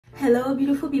Hello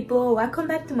beautiful people, welcome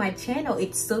back to my channel.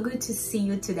 It's so good to see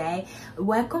you today.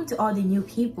 Welcome to all the new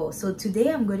people. So today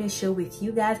I'm going to share with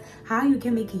you guys how you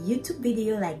can make a YouTube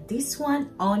video like this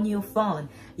one on your phone.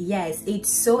 Yes, it's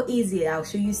so easy. I'll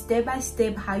show you step by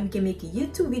step how you can make a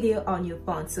YouTube video on your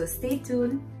phone, so stay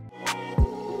tuned.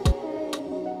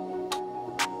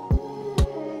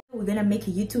 We're gonna make a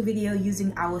YouTube video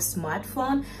using our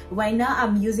smartphone. Right now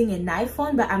I'm using an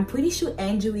iPhone, but I'm pretty sure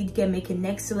Android can make an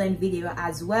excellent video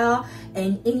as well,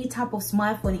 and any type of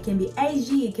smartphone. It can be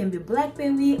LG, it can be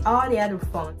BlackBerry, or the other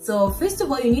phone. So first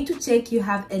of all, you need to check you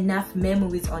have enough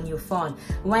memories on your phone.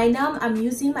 Right now I'm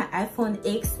using my iPhone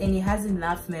X and it has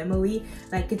enough memory,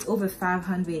 like it's over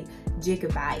 500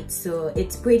 gigabytes, so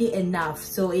it's pretty enough.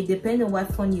 So it depends on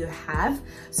what phone you have,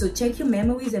 so check your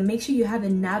memories and make sure you have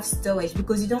enough storage,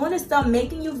 because you don't want to start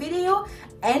making your video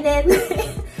and then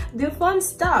the phone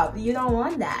stop. You don't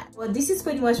want that. Well, this is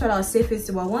pretty much what I'll say. First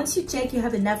of all, once you check you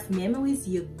have enough memories,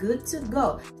 you're good to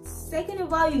go. Second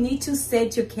of all, you need to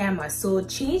set your camera, so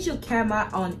change your camera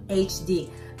on HD.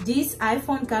 This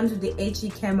iPhone comes with the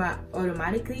HD camera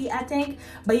automatically, I think,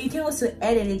 but you can also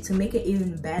edit it to make it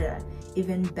even better.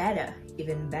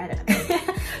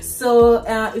 So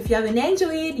if you have an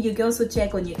Android, you can also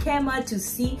check on your camera to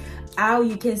see how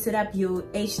you can set up your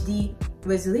HD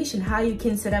resolution, how you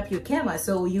can set up your camera.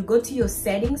 So you go to your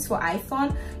settings for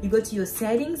iPhone, you go to your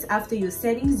settings. After your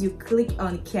settings, you click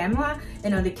on camera,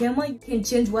 and on the camera you can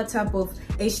change what type of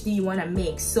HD you want to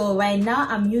make. So right now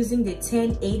I'm using the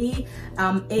 1080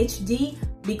 HD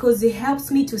because it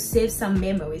helps me to save some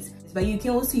memories. But you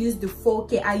can also use the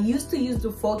 4K. I used to use the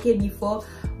 4K before,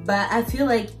 but I feel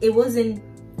like it wasn't,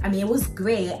 I mean, it was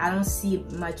great. I don't see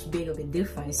much big of a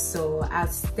difference, so I'll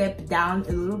step down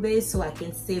a little bit so I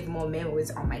can save more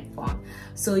memories on my phone.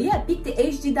 So yeah, pick the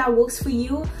HD that works for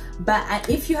you, but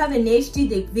if you have an HD,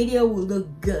 the video will look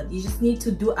good. You just need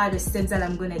to do other steps that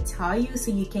I'm gonna tell you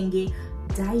so you can get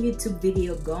that YouTube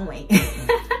video going.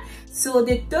 So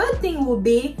the third thing will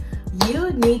be,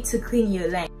 you need to clean your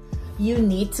lens. You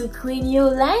need to clean your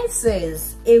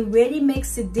lenses. It really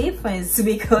makes a difference,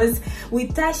 because we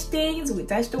touch things, we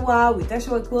touch the wall, we touch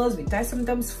our clothes, we touch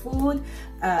sometimes food.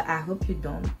 I hope you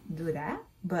don't do that,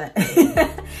 but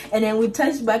and then we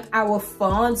touch back our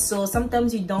phone, so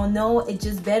sometimes you don't know. It's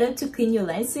just better to clean your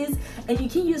lenses, and you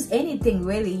can use anything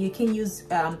really. You can use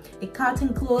a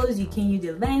cotton cloth, you can use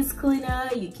a lens cleaner,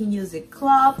 you can use a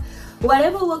cloth,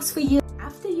 whatever works for you.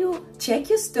 After you check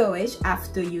your storage,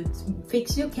 after you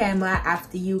fix your camera,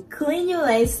 after you clean your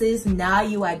lenses, now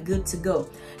you are good to go.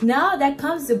 Now that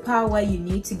comes the part where you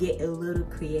need to get a little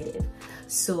creative.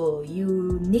 So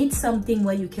you need something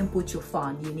where you can put your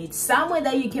phone. You need somewhere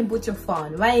that you can put your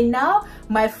phone. Right now,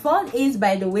 my phone is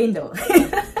by the window.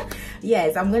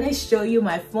 Yes, I'm gonna show you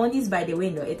my phone is by the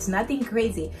window. It's nothing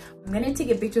crazy. I'm gonna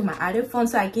take a picture of my other phone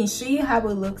so I can show you how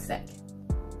it looks like.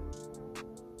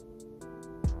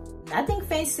 Nothing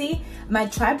fancy. My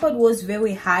tripod was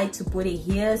very high to put it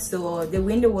here, so the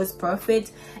window was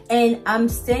perfect, and I'm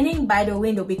standing by the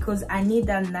window because I need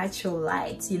that natural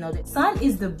light. You know, the sun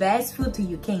is the best filter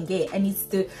you can get, and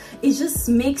it just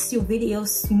makes your video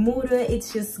smoother.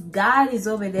 It's just God is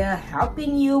over there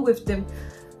helping you with the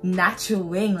natural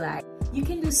ring light. You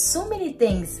can do so many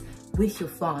things with your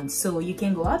phone. So you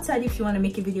can go outside if you want to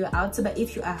make a video outside, but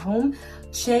if you're at home,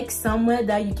 check somewhere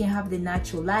that you can have the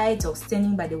natural light, or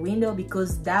standing by the window,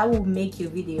 because that will make your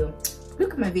video.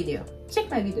 Look at my video, check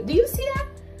my video. Do you see that?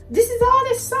 This is all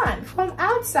the sun from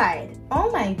outside. Oh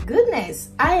my goodness,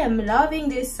 I am loving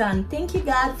this sun. Thank you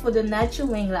God for the natural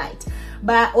ring light.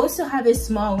 But I also have a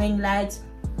small ring light,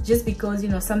 just because, you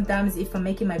know, sometimes if I'm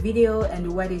making my video and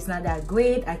the weather is not that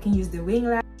great, I can use the ring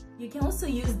light. You can also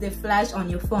use the flash on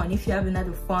your phone if you have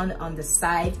another phone on the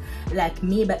side like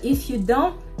me, but if you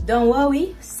don't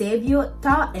worry, save your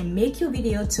thought and make your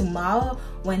video tomorrow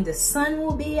when the sun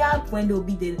will be up, when there will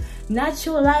be the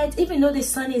natural light. Even though the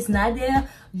sun is not there,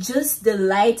 just the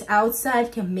light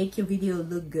outside can make your video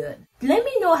look good. Let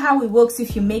me know how it works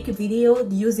if you make a video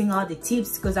using all the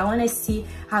tips, because I want to see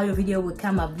how your video will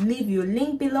come up. Leave your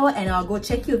link below and I'll go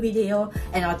check your video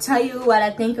and I'll tell you what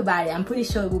I think about it. I'm pretty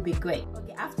sure it will be great.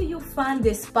 Okay, after you find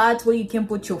the spot where you can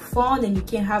put your phone and you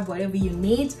can have whatever you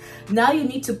need, now you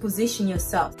need to position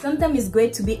yourself. Sometimes it's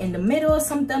great to be in the middle,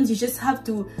 sometimes you just have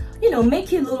to, you know,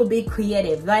 make it a little bit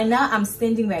creative. Right now I'm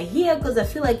standing right here because I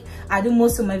feel like I do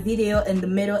most of my video in the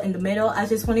middle. I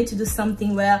just wanted to do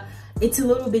something where it's a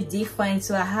little bit different,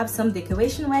 so I have some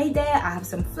decoration right there. I have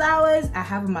some flowers, I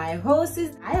have my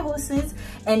horses,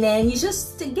 and then you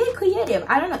just get creative.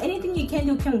 I don't know, anything you can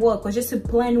do can work, or just a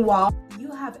plain wall.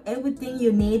 You have everything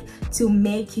you need to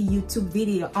make a YouTube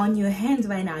video on your hands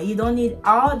right now. You don't need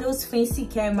all those fancy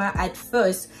camera at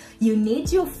first. You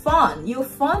need your phone. Your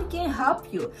phone can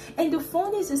help you, and the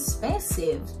phone is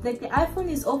expensive. Like the iPhone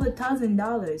is over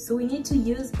 $1,000, so we need to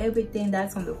use everything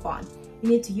that's on the phone. You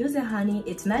need to use it, honey.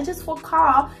 It's not just for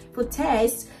car, for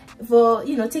tests, for,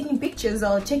 you know, taking pictures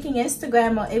or checking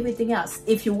Instagram or everything else.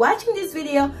 If you're watching this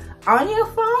video on your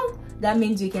phone, that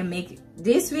means you can make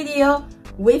this video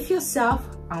with yourself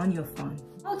on your phone.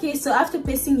 Okay, so after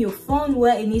placing your phone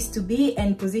where it needs to be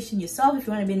and position yourself, if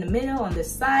you want to be in the middle, on the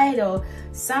side, or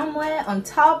somewhere on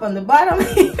top, on the bottom,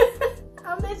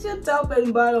 I'm not sure top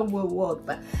and bottom will work,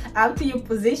 but after you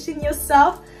position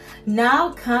yourself,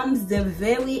 now comes the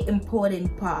very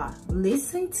important part.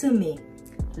 Listen to me.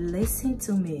 Listen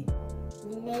to me.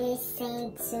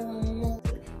 Listen to me.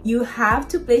 You have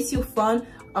to place your phone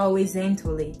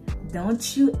horizontally.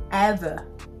 Don't you ever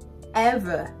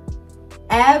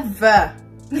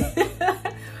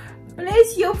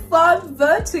place your phone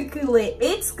vertically.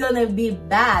 It's gonna be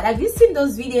bad. Have you seen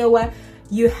those videos where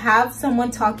you have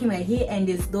someone talking right here and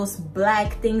there's those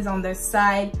black things on their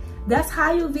side? That's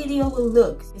how your video will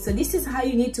look. So this is how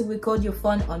you need to record your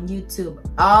phone on YouTube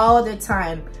all the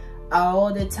time.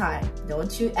 All the time.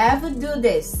 Don't you ever do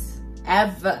this,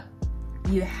 ever.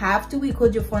 You have to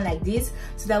record your phone like this,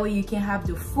 so that way you can have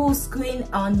the full screen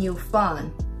on your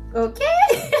phone.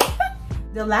 Okay?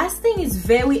 The last thing is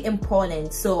very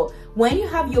important. So when you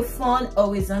have your phone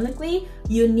horizontally,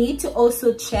 you need to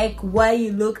also check where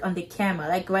you look on the camera.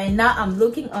 Like right now, I'm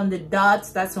looking on the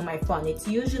dots that's on my phone. It's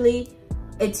usually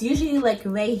like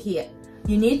right here.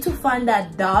 You need to find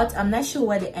that dot. I'm not sure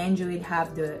where the Android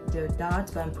have the dot,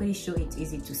 but I'm pretty sure it's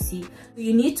easy to see.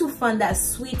 You need to find that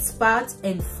sweet spot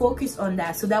and focus on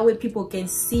that, so that way people can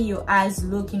see your eyes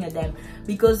looking at them.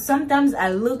 Because sometimes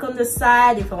I look on the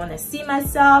side if I want to see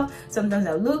myself. Sometimes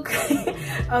I look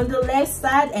on the left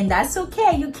side, and that's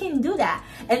okay. You can do that.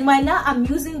 And right now I'm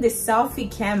using the selfie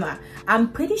camera.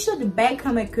 I'm pretty sure the back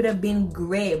camera could have been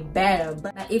great, better,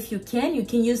 but if you can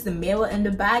use the mirror in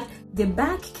the back. The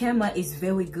back camera is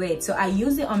very great, so I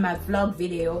use it on my vlog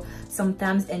video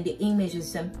sometimes, and the image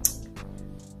is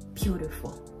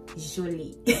beautiful,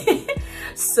 jolie.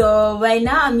 So right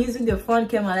now I'm using the front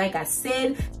camera, like I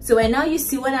said. So right now you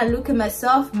see when I look at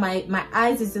myself, my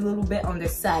eyes is a little bit on the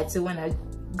side. So when I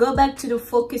go back to the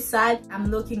focus side, I'm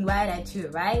looking right at you,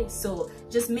 right? So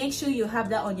just make sure you have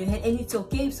that on your head. And it's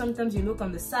okay if sometimes you look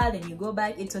on the side and you go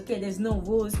back. It's okay. There's no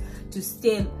rules to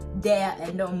stay there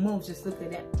and don't move. Just look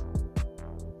at that.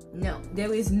 No,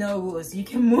 there is no rules. You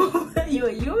can move. You're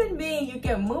a human being. You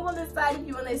can move on the side if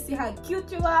you want to see how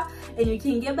cute you are, and you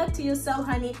can get back to yourself,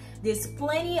 honey. There's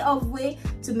plenty of way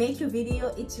to make your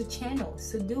video. It's your channel,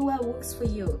 so do what works for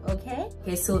you. Okay,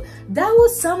 so that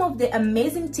was some of the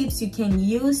amazing tips you can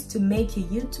use to make a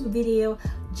YouTube video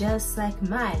just like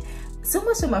mine. So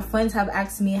much of my friends have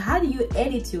asked me, how do you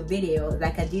edit your video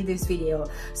like I did this video?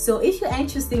 So if you're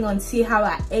interested on see how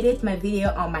I edit my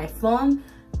video on my phone,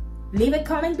 leave a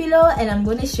comment below, and I'm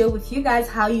going to share with you guys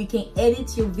how you can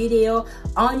edit your video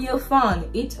on your phone.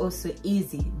 It's also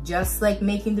easy, just like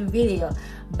making the video,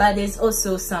 but there's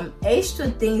also some extra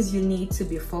things you need to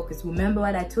be focused. Remember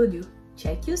what I told you.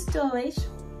 Check your storage,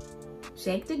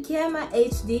 check the camera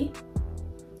HD,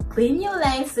 clean your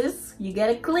lenses. You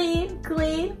gotta clean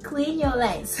your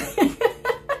lens.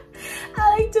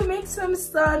 I like to make some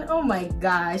sun. Oh my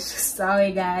gosh,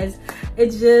 sorry guys,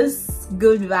 it's just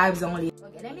good vibes only.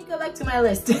 Okay, let me go back to my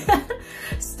list.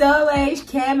 Storage,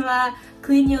 camera,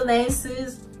 clean your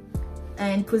lenses,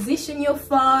 and position your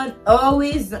phone.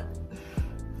 Always,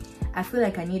 I feel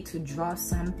like I need to draw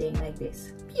something like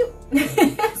this.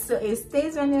 So it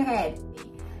stays on your head.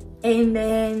 And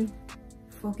then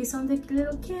focus on the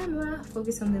little camera.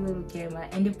 Focus on the little camera.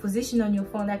 And the position on your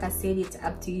phone, like I said, it's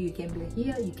up to you. You can be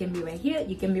here, you can be right here,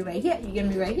 you can be right here, you can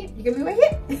be right here, you can be right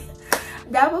here.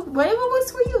 Whatever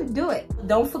works for you, do it.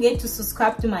 Don't forget to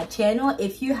subscribe to my channel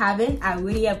if you haven't. I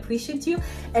really appreciate you,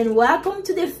 and welcome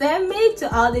to the family.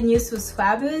 To all the new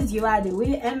subscribers, you are the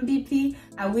real MVP.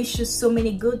 I wish you so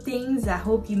many good things. I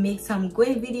hope you make some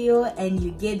great video and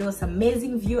you get those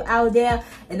amazing views out there,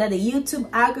 and that the YouTube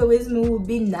algorithm will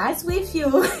be nice with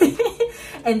you.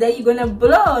 And that you're gonna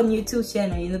blow on YouTube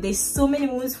channel. You know, there's so many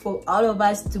ways for all of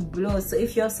us to blow. So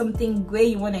if you have something great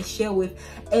you want to share with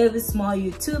every small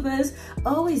YouTubers,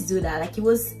 always do that. Like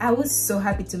I was so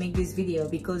happy to make this video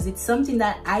because it's something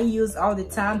that I use all the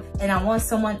time, and I want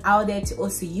someone out there to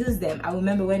also use them. I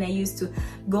remember when I used to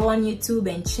go on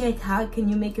YouTube and check how can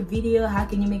you make a video, how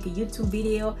can you make a YouTube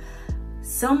video.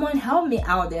 someone helped me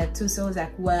out there too. So I was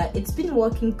like, well, it's been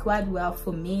working quite well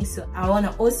for me, so I want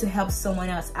to also help someone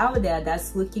else out there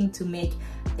that's looking to make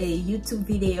a YouTube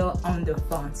video on the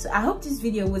phone. So I hope this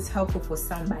video was helpful for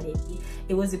somebody.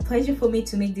 It was a pleasure for me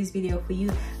to make this video for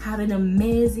you. Have an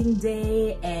amazing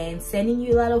day and sending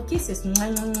you a lot of kisses.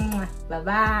 Bye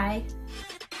bye.